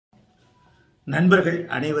நண்பர்கள்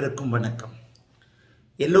அனைவருக்கும் வணக்கம்.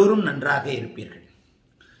 எல்லோரும் நன்றாக இருப்பீர்கள்.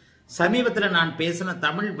 சமீபத்தில் நான் பேசின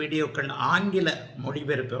தமிழ் வீடியோக்கள் ஆங்கில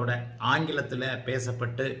மொழிபெயர்ப்போட ஆங்கிலத்தில்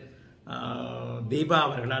பேசப்பட்டு தீபா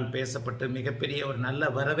அவர்களால் பேசப்பட்டு மிகப்பெரிய ஒரு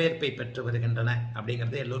நல்ல வரவேற்பை பெற்று வருகின்றன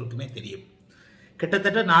அப்படிங்கிறது எல்லோருக்குமே தெரியும்.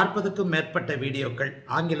 கிட்டத்தட்ட 40க்கும் மேற்பட்ட வீடியோக்கள்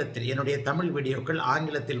ஆங்கிலத்தில், என்னுடைய தமிழ் வீடியோக்கள்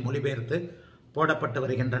ஆங்கிலத்தில் மொழிபெயர்த்து போடப்பட்டு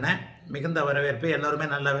வருகின்றன. மிகுந்த வரவேற்பை எல்லோருமே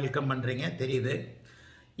நல்லா வெல்கம் பண்ணுறீங்க, தெரியுது.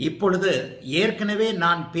 இப்பொழுது ஏற்கனவே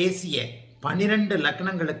நான் பேசிய 12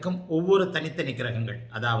 லக்னங்களுக்கும் ஒவ்வொரு தனித்தனி கிரகங்கள்,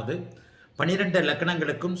 அதாவது 12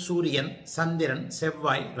 லக்னங்களுக்கும் சூரியன், சந்திரன்,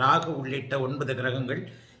 செவ்வாய், ராகு உள்ளிட்ட 9 கிரகங்கள்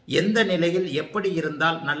எந்த நிலையில் எப்படி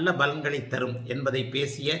இருந்தால் நல்ல பலன்களை தரும் என்பதை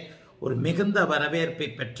பேசிய ஒரு மிகுந்த வரவேற்பை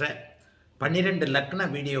பெற்ற 12 லக்ன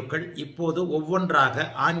வீடியோக்கள் இப்போது ஒவ்வொன்றாக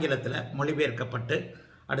ஆங்கிலத்தில் மொழிபெயர்க்கப்பட்டு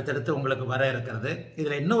அடுத்தடுத்து உங்களுக்கு வர இருக்கிறது.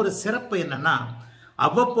 இதில் இன்னொரு சிறப்பு என்னன்னா,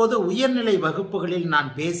 அவ்வப்போது உயர்நிலை வகுப்புகளில் நான்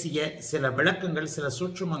பேசிய சில விளக்கங்கள், சில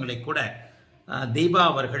சூட்சுமங்களை கூட தீபா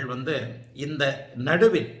அவர்கள் இந்த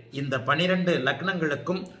நடுவில் இந்த 12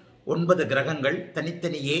 லக்னங்களுக்கும் 9 கிரகங்கள்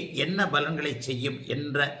தனித்தனியே என்ன பலன்களை செய்யும்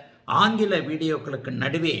என்ற ஆங்கில வீடியோக்களுக்கு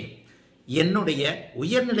நடுவே என்னுடைய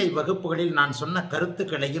உயர்நிலை வகுப்புகளில் நான் சொன்ன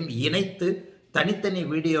கருத்துக்களையும் இணைத்து தனித்தனி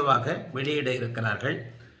வீடியோவாக வெளியிட இருக்கிறார்கள்.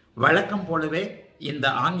 வழக்கம் போலவே இந்த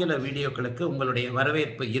ஆங்கில வீடியோக்களுக்கு உங்களுடைய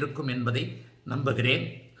வரவேற்பு இருக்கும் என்பதை நம்புகிறேன்.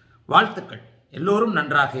 வாழ்த்துக்கள். எல்லோரும்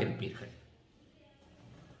நன்றாக இருப்பீர்கள்.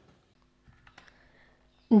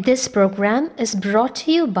 This program is brought to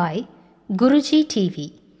you by GURUJI TV.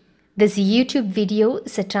 This YouTube video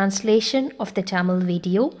is a translation of the Tamil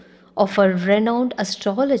video of a renowned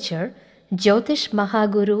astrologer, Jyotish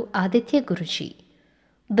Mahaguru Adityaguruji.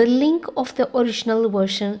 The link of the original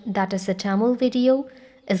version, that is the Tamil video,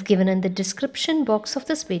 is given in the description box of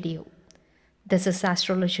this video. This is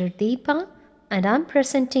astrologer Deepa, and I'm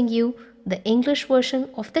presenting you the English version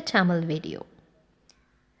of the Tamil video.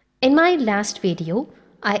 In my last video,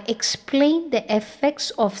 I explained the effects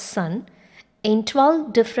of Sun in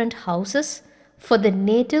 12 different houses for the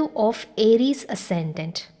native of Aries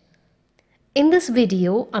Ascendant. In this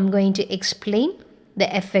video, I'm going to explain the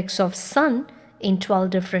effects of Sun in 12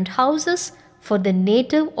 different houses for the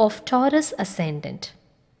native of Taurus Ascendant.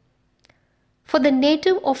 For the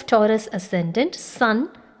native of Taurus Ascendant, Sun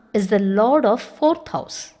is the lord of 4th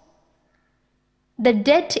house. The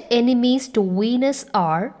dead enemies to Venus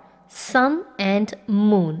are Sun and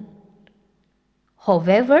Moon.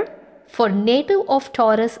 However, for native of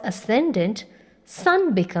Taurus Ascendant, Sun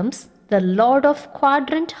becomes the lord of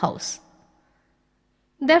quadrant house.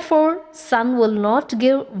 Therefore, Sun will not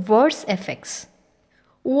give worse effects.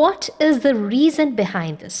 What is the reason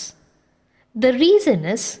behind this? The reason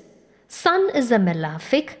is Sun is a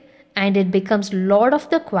malefic and it becomes lord of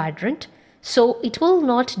the quadrant, so it will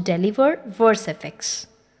not deliver worse effects.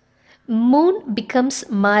 Moon becomes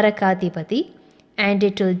Marakadipati and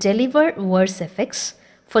it will deliver worse effects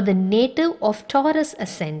for the native of Taurus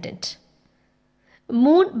Ascendant.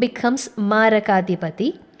 Moon becomes Marakadipati,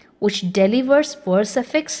 which delivers worse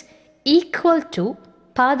effects equal to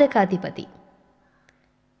Padakadipati.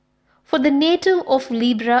 For the native of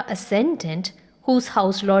Libra Ascendant, whose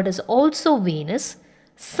house lord is also Venus,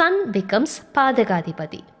 Sun becomes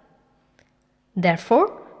Padakadipati. Therefore,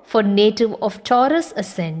 for native of Taurus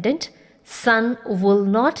Ascendant, Sun will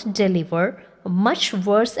not deliver much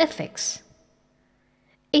worse effects.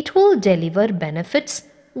 It will deliver benefits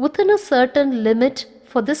within a certain limit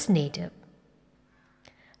for this native.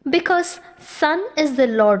 Because Sun is the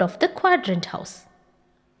lord of the quadrant house.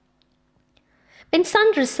 When Sun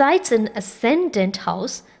resides in Ascendant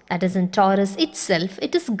house, that is in Taurus itself,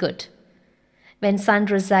 it is good. When Sun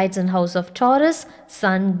resides in house of Taurus,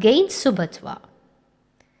 Sun gains Subhatva.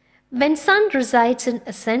 When Sun resides in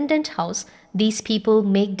Ascendant house, these people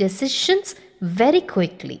make decisions very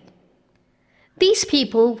quickly. These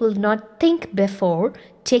people will not think before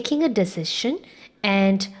taking a decision,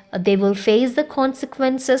 and they will face the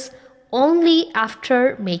consequences only after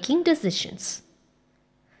making decisions.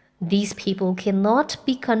 These people cannot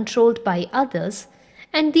be controlled by others,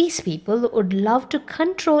 and these people would love to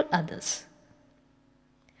control others.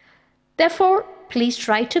 Therefore, please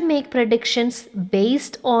try to make predictions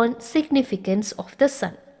based on significance of the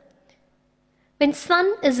Sun. When Sun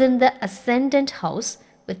is in the Ascendant house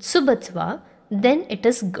with Subhatva, then it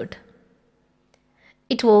is good.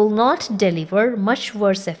 It will not deliver much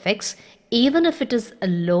worse effects even if it is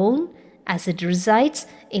alone, as it resides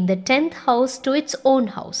in the 10th house to its own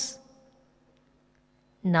house.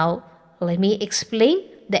 Now, let me explain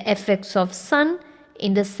the effects of Sun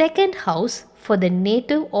in the 2nd house for the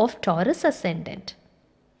native of Taurus Ascendant.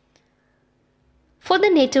 For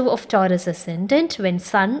the native of Taurus Ascendant, when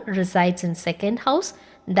Sun resides in second house,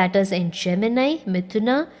 that is in Gemini,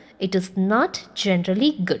 Mithuna, it is not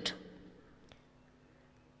generally good.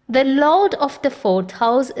 The Lord of the fourth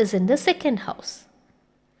house is in the second house.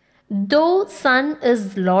 Though Sun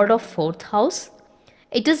is Lord of fourth house,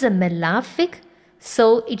 it is a malefic,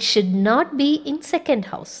 so it should not be in second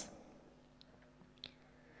house.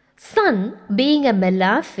 Sun, being a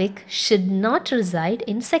malefic, should not reside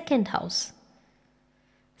in second house.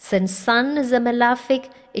 Since Sun is a malefic,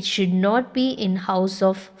 it should not be in house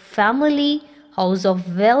of family, house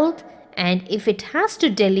of wealth, and if it has to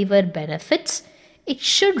deliver benefits, it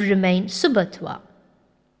should remain Subhatva.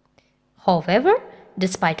 However,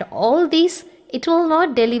 despite all these, it will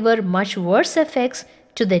not deliver much worse effects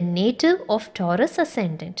to the native of Taurus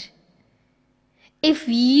Ascendant. If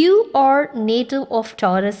you are native of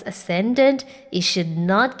Taurus Ascendant, you should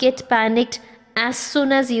not get panicked as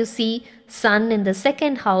soon as you see Sun in the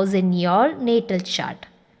second house in your natal chart.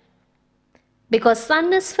 Because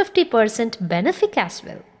Sun is 50% benefic as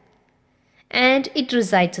well. And it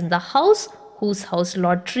resides in the house whose house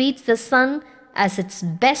lord treats the Sun as its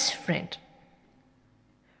best friend.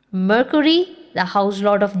 Mercury, the house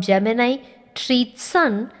lord of Gemini, treats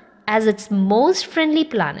Sun as its most friendly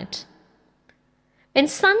planet. When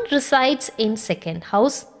Sun resides in second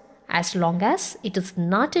house, as long as it is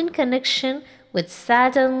not in connection with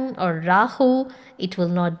Saturn or Rahu, it will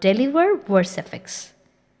not deliver worse effects.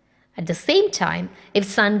 At the same time, if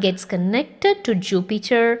Sun gets connected to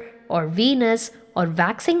Jupiter or Venus or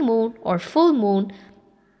waxing moon or full moon,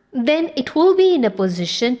 then it will be in a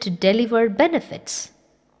position to deliver benefits.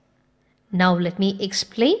 Now let me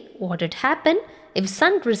explain what would happen if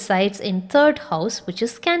Sun resides in third house, which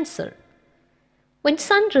is Cancer. When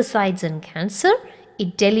Sun resides in Cancer,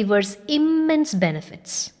 it delivers immense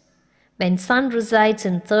benefits. When Sun resides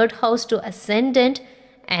in third house to Ascendant,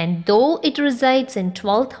 and though it resides in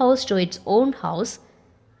 12th house to its own house,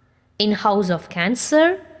 in house of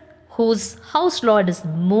Cancer, whose house lord is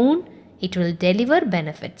Moon, it will deliver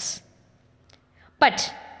benefits.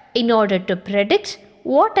 But in order to predict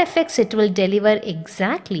what effects it will deliver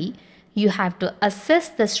exactly, you have to assess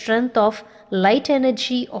the strength of light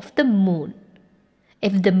energy of the Moon.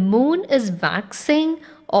 If the Moon is waxing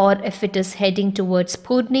or if it is heading towards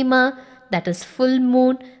Purnima, that is full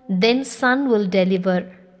moon, then Sun will deliver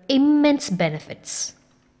immense benefits.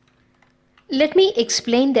 Let me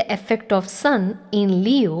explain the effect of Sun in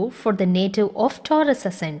Leo for the native of Taurus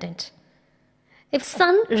Ascendant. If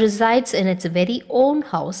Sun resides in its very own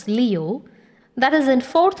house, Leo, that is in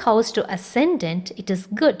fourth house to Ascendant, it is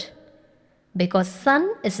good. Because Sun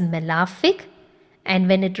is malefic, and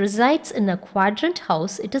when it resides in a quadrant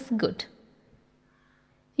house, it is good.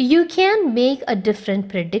 You can make a different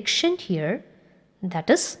prediction here, that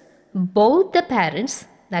is, both the parents,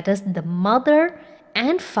 that is the mother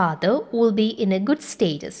and father, will be in a good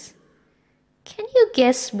status. Can you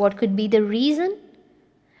guess what could be the reason?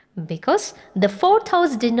 Because the fourth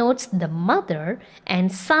house denotes the mother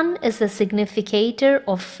and Sun is a significator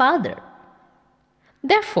of father.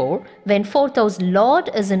 Therefore, when fourth house lord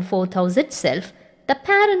is in fourth house itself, the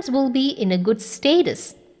parents will be in a good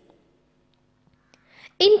status.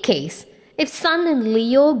 In case, if Sun in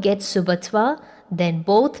Leo gets Subhatva, then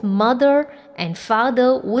both mother and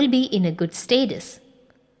father will be in a good status.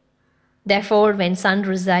 Therefore, when Sun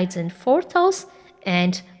resides in fourth house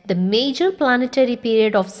and the major planetary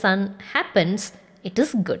period of Sun happens, it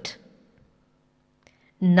is good.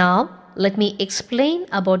 Now, let me explain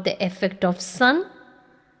about the effect of Sun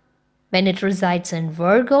when it resides in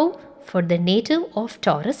Virgo for the native of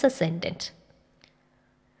Taurus Ascendant.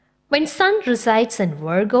 When Sun resides in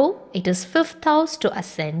Virgo, it is fifth house to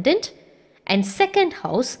Ascendant and second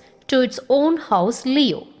house to its own house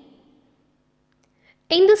Leo.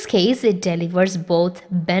 In this case, it delivers both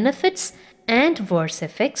benefits and worse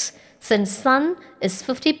effects since Sun is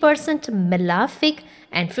 50% malefic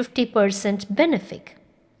and 50% benefic.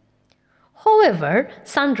 However,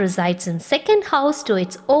 Sun resides in second house to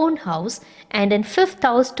its own house and in fifth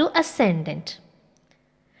house to Ascendant.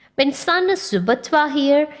 When Sun is Subhatva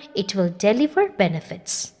here, it will deliver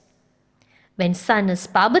benefits. When Sun is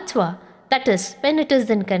Pabhatva, that is, when it is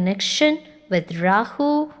in connection with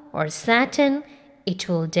Rahu or Saturn, it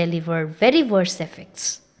will deliver very worse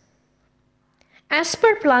effects. As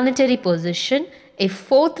per planetary position, if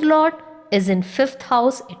fourth lord is in fifth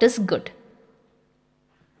house, it is good.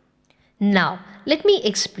 Now, let me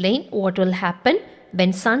explain what will happen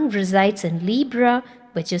when Sun resides in Libra,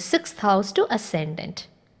 which is sixth house to Ascendant.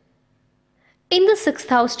 In the sixth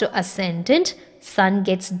house to Ascendant, Sun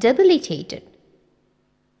gets debilitated.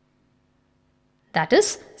 That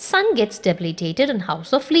is, Sun gets debilitated in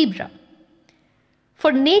house of Libra.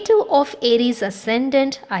 For native of Aries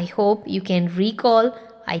Ascendant, I hope you can recall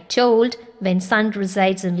I told when Sun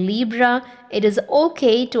resides in Libra, it is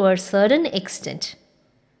okay to a certain extent.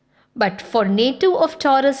 But for native of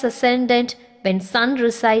Taurus Ascendant, when Sun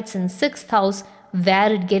resides in 6th house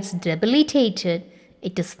where it gets debilitated,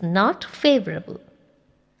 it is not favorable.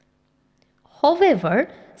 However,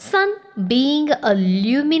 Sun being a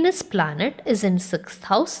luminous planet is in 6th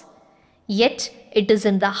house, yet it is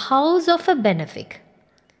in the house of a benefic.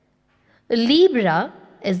 Libra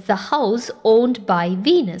is the house owned by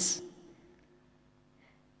Venus.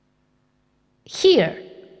 Here,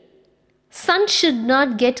 Sun should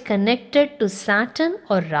not get connected to Saturn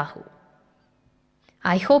or Rahu.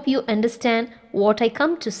 I hope you understand what I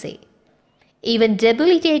come to say. Even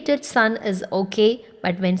debilitated Sun is okay,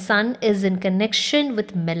 but when Sun is in connection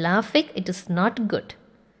with malefic, it is not good.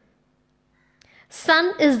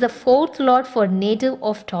 Sun is the 4th lord for native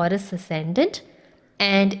of Taurus Ascendant,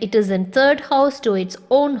 and it is in 3rd house to its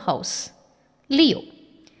own house, Leo,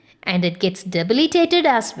 and it gets debilitated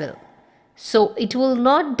as well. So it will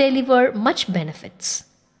not deliver much benefits.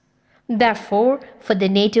 Therefore, for the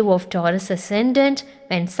native of Taurus Ascendant,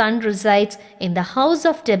 when Sun resides in the house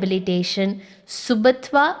of debilitation,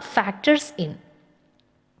 Subhatva factors in.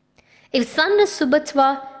 If Sun is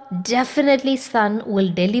Subhatva, definitely Sun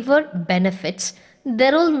will deliver benefits.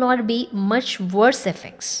 There will not be much worse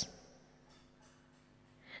effects.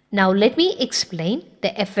 Now let me explain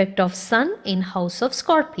the effect of Sun in house of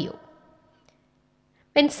Scorpio.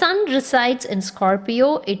 When Sun resides in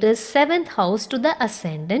Scorpio, it is 7th house to the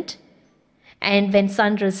Ascendant. And when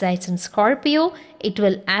Sun resides in Scorpio, it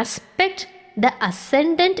will aspect the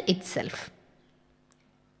Ascendant itself.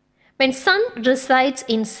 When Sun resides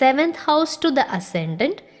in 7th house to the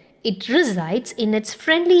Ascendant, it resides in its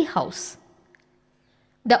friendly house.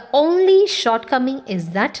 The only shortcoming is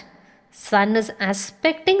that Sun is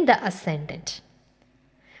aspecting the Ascendant.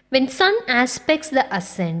 When Sun aspects the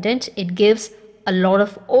Ascendant, it gives a lot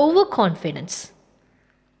of overconfidence.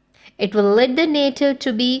 It will lead the native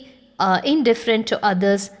to be indifferent to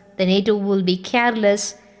others. The native will be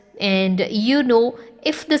careless, and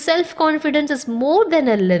if the self-confidence is more than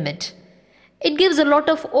a limit, it gives a lot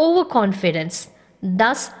of overconfidence,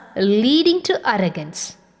 thus leading to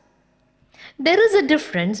arrogance. There is a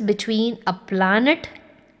difference between a planet,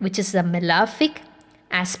 which is a malefic,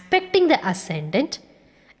 aspecting the Ascendant,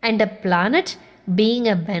 and a planet being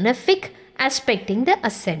a benefic, aspecting the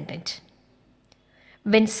Ascendant.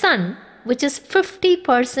 When Sun, which is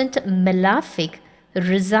 50% malefic,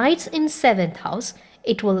 resides in 7th house,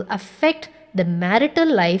 it will affect the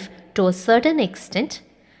marital life to a certain extent,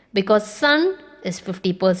 because Sun is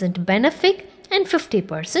 50% benefic and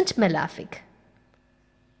 50% malefic.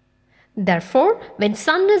 Therefore, when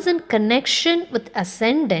Sun is in connection with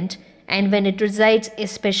Ascendant and when it resides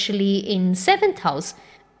especially in 7th house,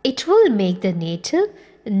 it will make the native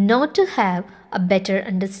not to have a better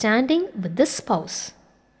understanding with the spouse.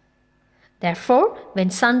 Therefore, when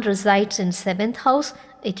Sun resides in 7th house,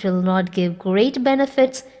 it will not give great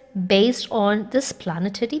benefits based on this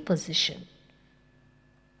planetary position.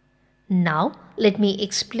 Now, let me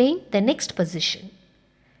explain the next position.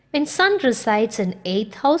 When Sun resides in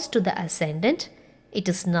 8th house to the Ascendant, it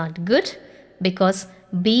is not good because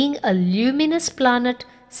being a luminous planet,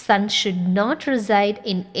 Sun should not reside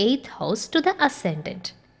in 8th house to the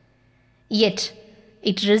Ascendant. Yet,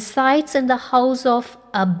 it resides in the house of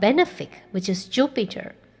a benefic, which is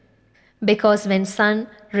Jupiter. Because when Sun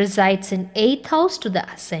resides in 8th house to the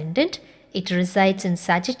Ascendant, it resides in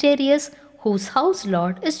Sagittarius, whose house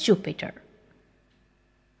lord is Jupiter.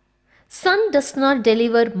 Sun does not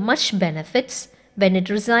deliver much benefits when it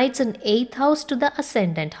resides in 8th house to the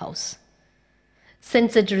Ascendant house.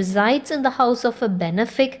 Since it resides in the house of a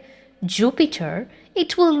benefic, Jupiter,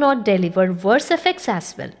 it will not deliver worse effects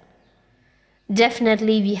as well.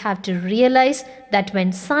 Definitely we have to realize that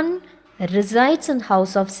when Sun resides in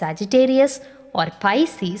house of Sagittarius or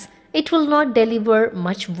Pisces, it will not deliver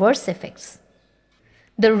much worse effects.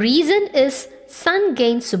 The reason is Sun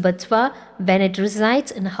gains Subhatva when it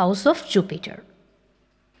resides in house of Jupiter.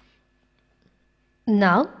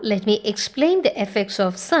 Now let me explain the effects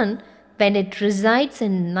of Sun when it resides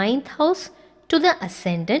in 9th house to the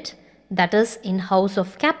Ascendant, that is in house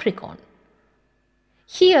of Capricorn.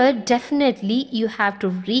 Here definitely you have to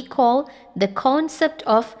recall the concept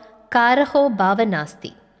of Karaho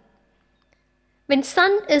Bhavanasti. When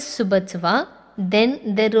Sun is Subhatva,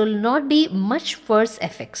 then there will not be much worse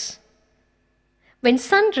effects. When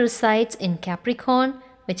Sun resides in Capricorn,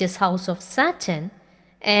 which is house of Saturn,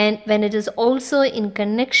 And when it is also in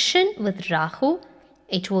connection with Rahu,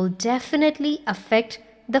 it will definitely affect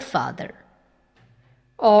the father.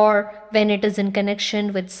 Or when it is in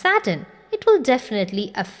connection with Saturn, it will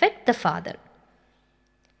definitely affect the father.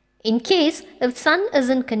 In case if Sun is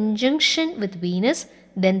in conjunction with Venus,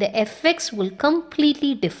 then the effects will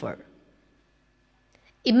completely differ.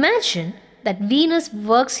 Imagine that Venus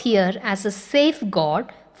works here as a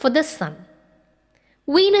safeguard for the Sun.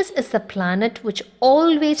 Venus is the planet which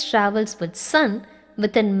always travels with Sun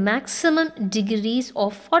within maximum degrees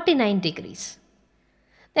of 49 degrees.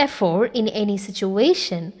 Therefore, in any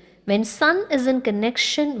situation, when Sun is in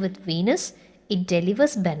connection with Venus, it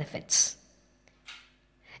delivers benefits.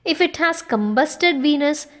 If it has combusted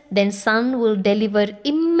Venus, then Sun will deliver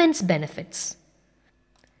immense benefits.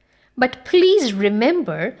 But please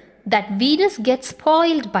remember that Venus gets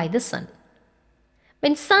spoiled by the Sun.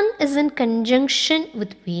 When Sun is in conjunction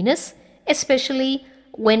with Venus, especially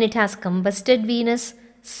when it has combusted Venus,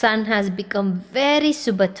 Sun has become very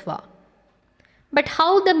subhatva. But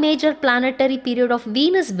how the major planetary period of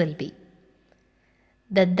Venus will be?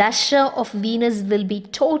 The dasha of Venus will be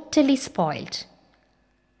totally spoiled.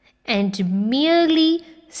 And merely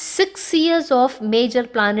 6 years of major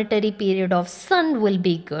planetary period of Sun will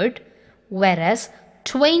be good, whereas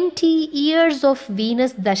 20 years of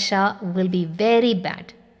Venus dasha will be very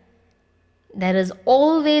bad. There is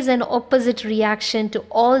always an opposite reaction to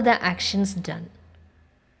all the actions done.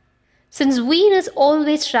 Since Venus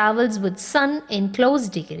always travels with Sun in close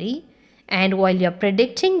degree, and while you are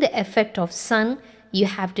predicting the effect of Sun, you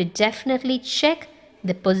have to definitely check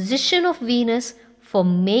the position of Venus for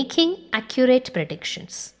making accurate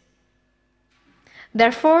predictions.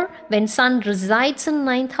 Therefore, when Sun resides in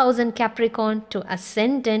 9th house in Capricorn to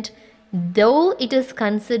Ascendant, though it is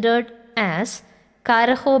considered as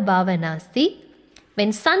Karaho Bhavanasti,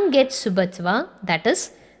 when Sun gets Subhatva, that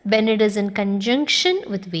is, when it is in conjunction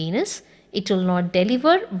with Venus, it will not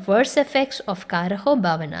deliver worse effects of Karaho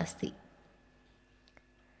Bhavanasti.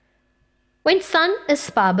 When Sun is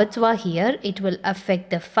Pabhatva here, it will affect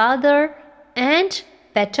the father and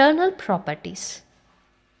paternal properties.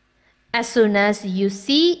 As soon as you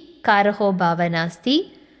see Karaho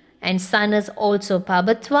Bhavanasti and Sun is also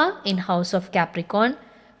Pabhatva in house of Capricorn,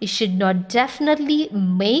 you should not definitely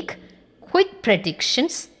make quick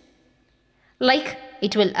predictions like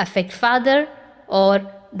it will affect father or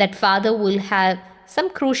that father will have some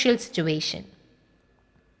crucial situation.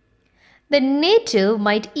 The native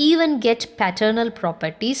might even get paternal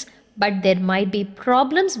properties, but there might be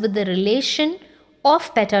problems with the relation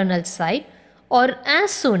of paternal side, or as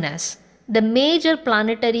soon as the major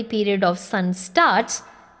planetary period of Sun starts,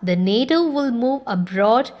 the native will move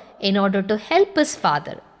abroad in order to help his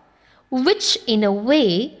father, which in a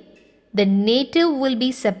way the native will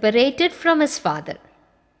be separated from his father.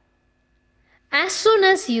 As soon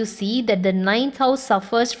as you see that the 9th house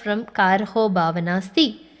suffers from Karaho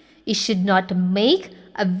Bhavanasti, you should not make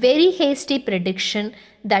a very hasty prediction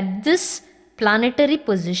that this planetary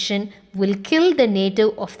position will kill the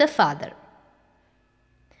native of the father.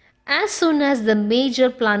 As soon as the major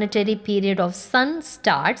planetary period of Sun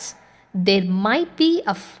starts, there might be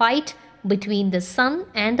a fight between the Sun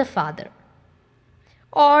and the father.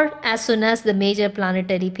 Or as soon as the major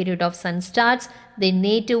planetary period of Sun starts, the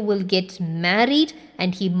native will get married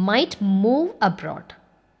and he might move abroad.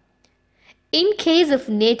 In case if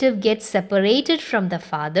native gets separated from the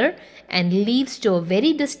father and leaves to a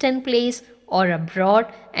very distant place or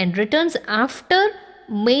abroad and returns after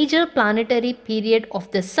major planetary period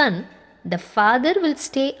of the Sun, the father will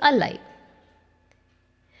stay alive.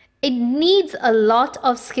 It needs a lot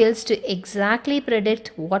of skills to exactly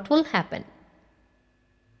predict what will happen.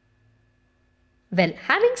 Well,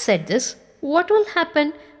 having said this, what will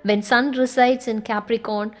happen when Sun resides in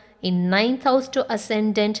Capricorn in 9th house to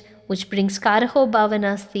Ascendant, which brings Karaho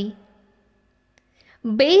Bhavanasti?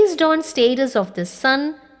 Based on status of the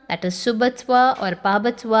Sun, that is Subhatva or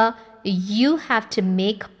Pabhatva, you have to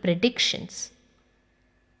make predictions.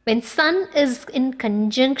 When Sun is in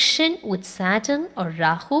conjunction with Saturn or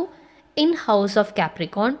Rahu in house of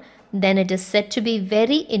Capricorn, then it is said to be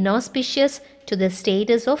very inauspicious to the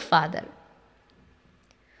status of father.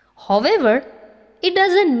 However, it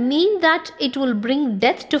doesn't mean that it will bring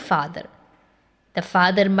death to father. The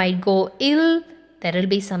father might go ill, there will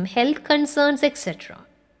be some health concerns, etc.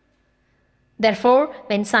 Therefore,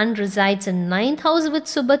 when Sun resides in 9th house with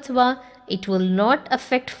Subhatva, it will not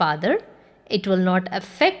affect father, it will not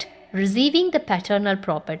affect receiving the paternal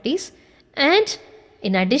properties, and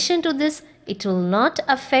in addition to this, it will not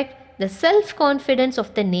affect the self-confidence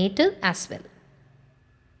of the native as well.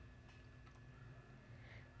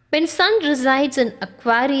 When Sun resides in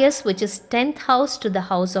Aquarius, which is 10th house to the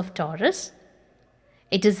house of Taurus,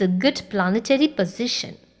 it is a good planetary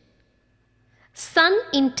position. Sun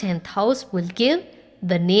in 10th house will give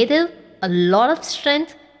the native a lot of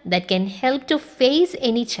strength that can help to face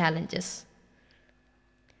any challenges.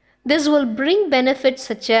 This will bring benefits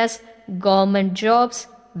such as government jobs,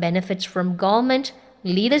 benefits from government,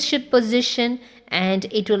 leadership position, and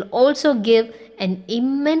it will also give an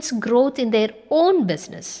immense growth in their own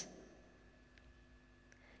business.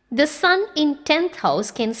 The Sun in 10th house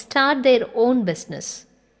can start their own business.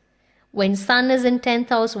 When Sun is in 10th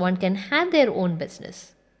house, one can have their own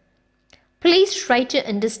business. Please try to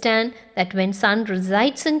understand that when Sun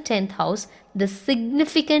resides in 10th house, the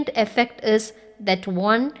significant effect is that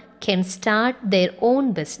one can start their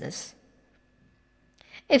own business.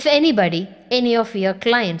 If anybody, any of your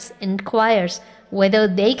clients inquires whether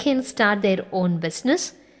they can start their own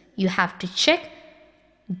business, you have to check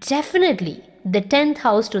definitely the 10th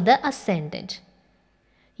house to the ascendant.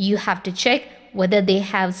 You have to check whether they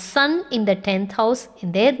have Sun in the 10th house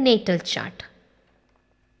in their natal chart.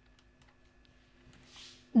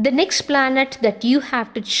 The next planet that you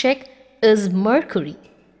have to check is Mercury,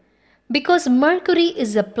 because Mercury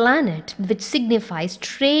is a planet which signifies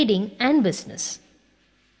trading and business.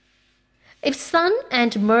 If Sun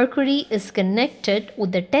and Mercury is connected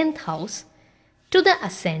with the 10th house to the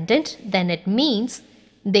ascendant, then it means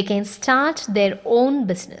they can start their own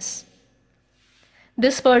business.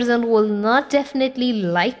 This person will not definitely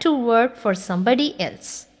like to work for somebody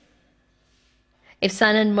else. If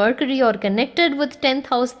Sun and Mercury are connected with 10th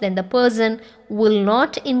house, then the person will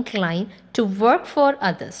not incline to work for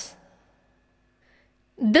others.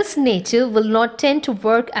 This nature will not tend to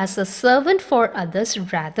work as a servant for others,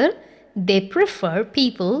 rather they prefer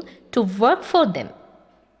people to work for them.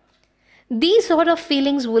 These sort of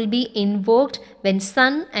feelings will be invoked when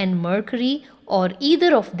Sun and Mercury or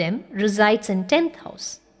either of them resides in 10th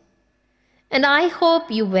house. And I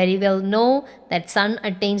hope you very well know that Sun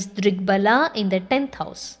attains Drigbala in the 10th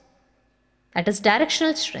house. That is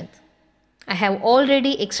directional strength. I have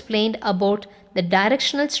already explained about the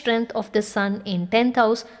directional strength of the Sun in 10th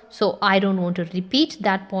house, so I don't want to repeat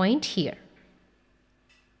that point here.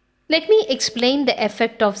 Let me explain the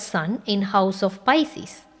effect of Sun in house of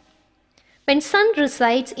Pisces. When Sun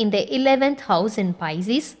resides in the 11th house in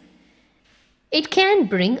Pisces, it can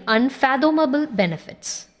bring unfathomable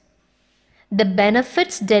benefits. The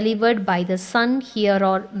benefits delivered by the Sun here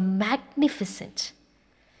are magnificent.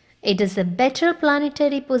 It is a better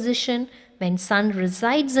planetary position when Sun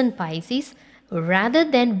resides in Pisces rather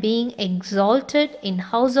than being exalted in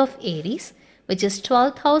house of Aries, which is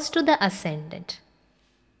 12th house to the ascendant.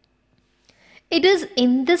 It is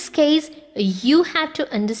in this case you have to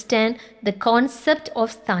understand the concept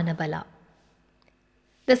of Sthanabala.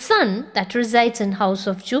 The Sun that resides in house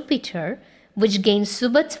of Jupiter, which gains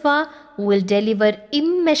Subhatva, will deliver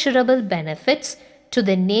immeasurable benefits to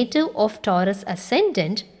the native of Taurus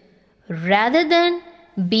Ascendant rather than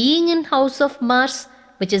being in house of Mars,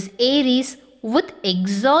 which is Aries, with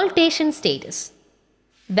exaltation status,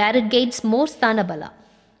 where it gains more Sthanabala.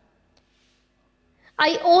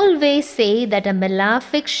 I always say that a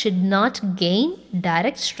malefic should not gain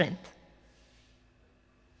direct strength.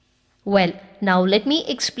 Well, now let me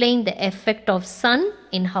explain the effect of Sun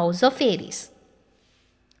in house of Aries.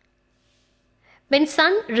 When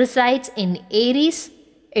Sun resides in Aries,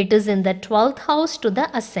 it is in the 12th house to the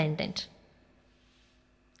ascendant.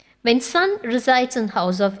 When Sun resides in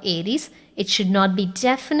house of Aries, it should not be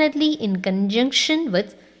definitely in conjunction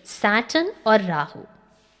with Saturn or Rahu.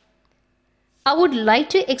 I would like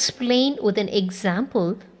to explain with an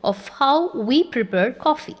example of how we prepare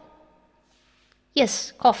coffee.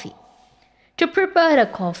 Yes, coffee. To prepare a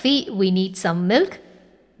coffee, we need some milk,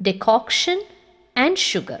 decoction, and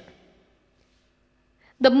sugar.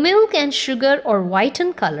 The milk and sugar are white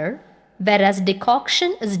in color, whereas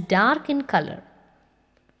decoction is dark in color.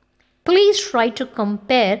 Please try to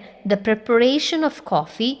compare the preparation of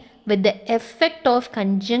coffee with the effect of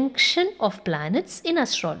conjunction of planets in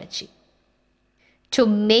astrology. To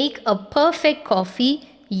make a perfect coffee,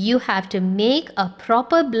 you have to make a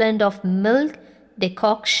proper blend of milk,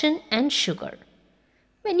 decoction, and sugar.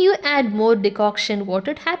 When you add more decoction, what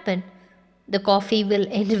would happen? The coffee will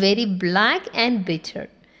end very black and bitter.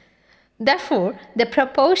 Therefore, the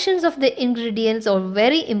proportions of the ingredients are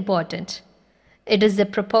very important. It is the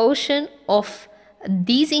proportion of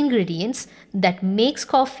these ingredients that makes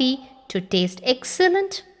coffee to taste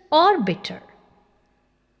excellent or bitter.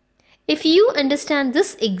 If you understand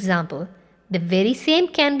this example, the very same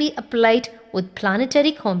can be applied with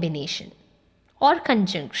planetary combination or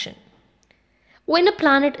conjunction. When a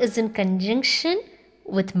planet is in conjunction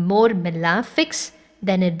with more malefics,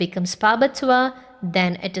 then it becomes Pabatwa,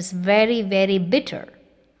 then it is very, very bitter.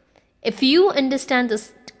 If you understand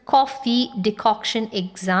this coffee decoction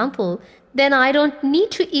example, then I don't need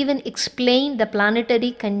to even explain the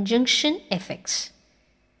planetary conjunction effects.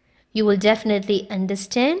 You will definitely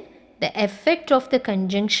understand the effect of the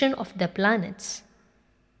conjunction of the planets.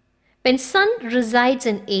 When Sun resides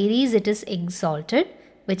in Aries, it is exalted,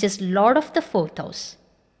 which is Lord of the 4th house.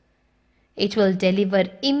 It will deliver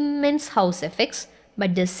immense house effects,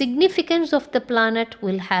 but the significance of the planet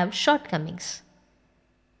will have shortcomings.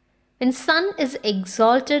 When Sun is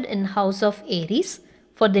exalted in house of Aries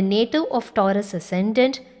for the native of Taurus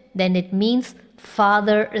Ascendant, then it means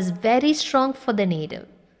father is very strong for the native.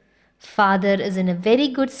 Father is in a very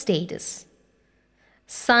good status.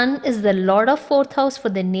 Sun is the Lord of 4th house for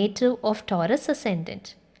the native of Taurus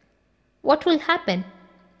Ascendant. What will happen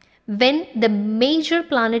when the major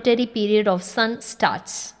planetary period of Sun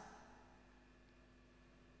starts?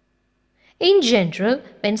 In general,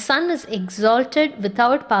 when Sun is exalted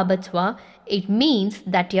without Pabatwa, it means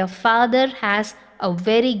that your father has a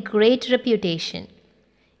very great reputation.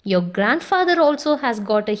 Your grandfather also has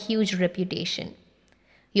got a huge reputation.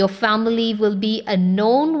 Your family will be a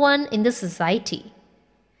known one in the society.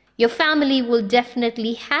 Your family will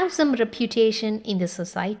definitely have some reputation in the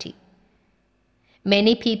society.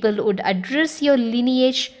 Many people would address your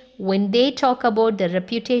lineage when they talk about the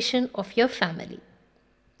reputation of your family.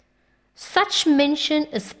 Such mention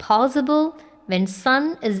is possible when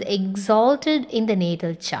Sun is exalted in the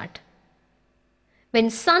natal chart.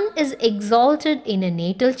 When Sun is exalted in a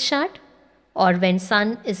natal chart, or when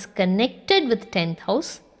Sun is connected with 10th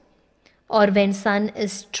house, or when Sun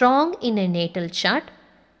is strong in a natal chart,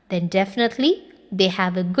 then definitely they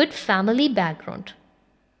have a good family background.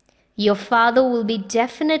 Your father will be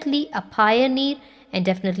definitely a pioneer, and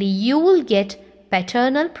definitely you will get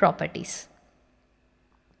paternal properties.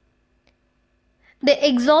 The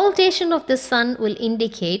exaltation of the Sun will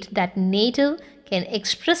indicate that native can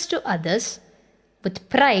express to others with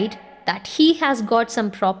pride that he has got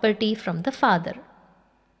some property from the father.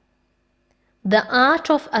 The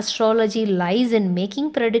art of astrology lies in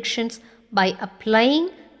making predictions by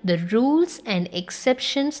applying the rules and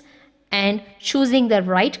exceptions and choosing the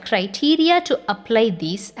right criteria to apply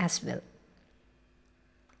these as well.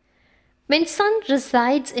 When Sun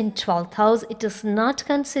resides in 12th house, it is not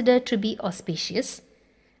considered to be auspicious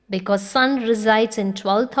because Sun resides in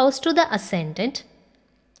 12th house to the ascendant,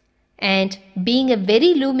 and being a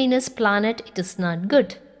very luminous planet, it is not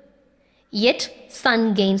good. Yet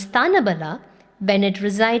Sun gains Thanabala when it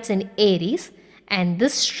resides in Aries, and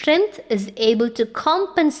this strength is able to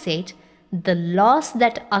compensate the loss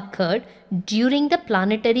that occurred during the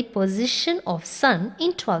planetary position of Sun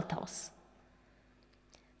in 12th house.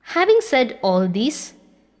 Having said all these,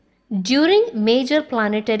 during major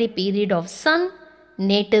planetary period of Sun,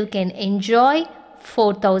 native can enjoy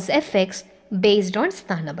 4th house effects based on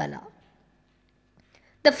Sthanabala.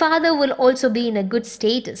 The father will also be in a good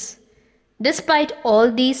status. Despite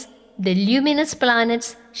all these, the luminous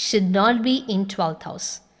planets should not be in 12th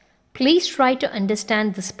house. Please try to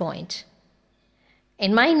understand this point.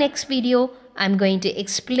 In my next video, I am going to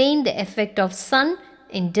explain the effect of Sun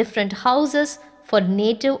in different houses for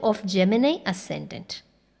native of Gemini Ascendant.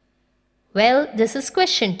 Well, this is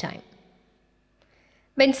question time.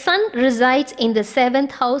 When Sun resides in the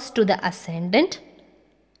 7th house to the Ascendant,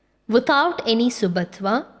 without any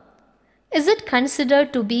Subhatva, is it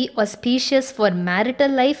considered to be auspicious for marital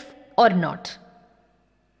life or not?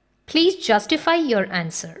 Please justify your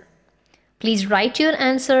answer. Please write your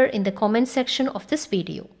answer in the comment section of this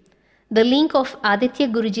video. The link of Aditya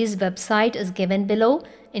Guruji's website is given below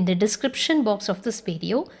in the description box of this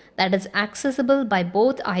video, that is accessible by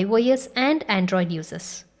both iOS and Android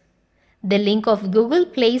users. The link of Google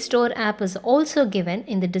Play Store app is also given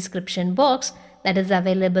in the description box, that is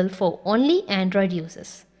available for only Android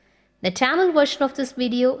users. The Tamil version of this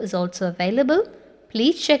video is also available.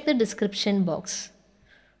 Please check the description box.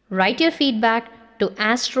 Write your feedback to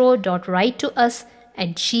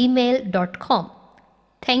astro.writetous@gmail.com.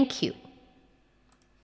 Thank you.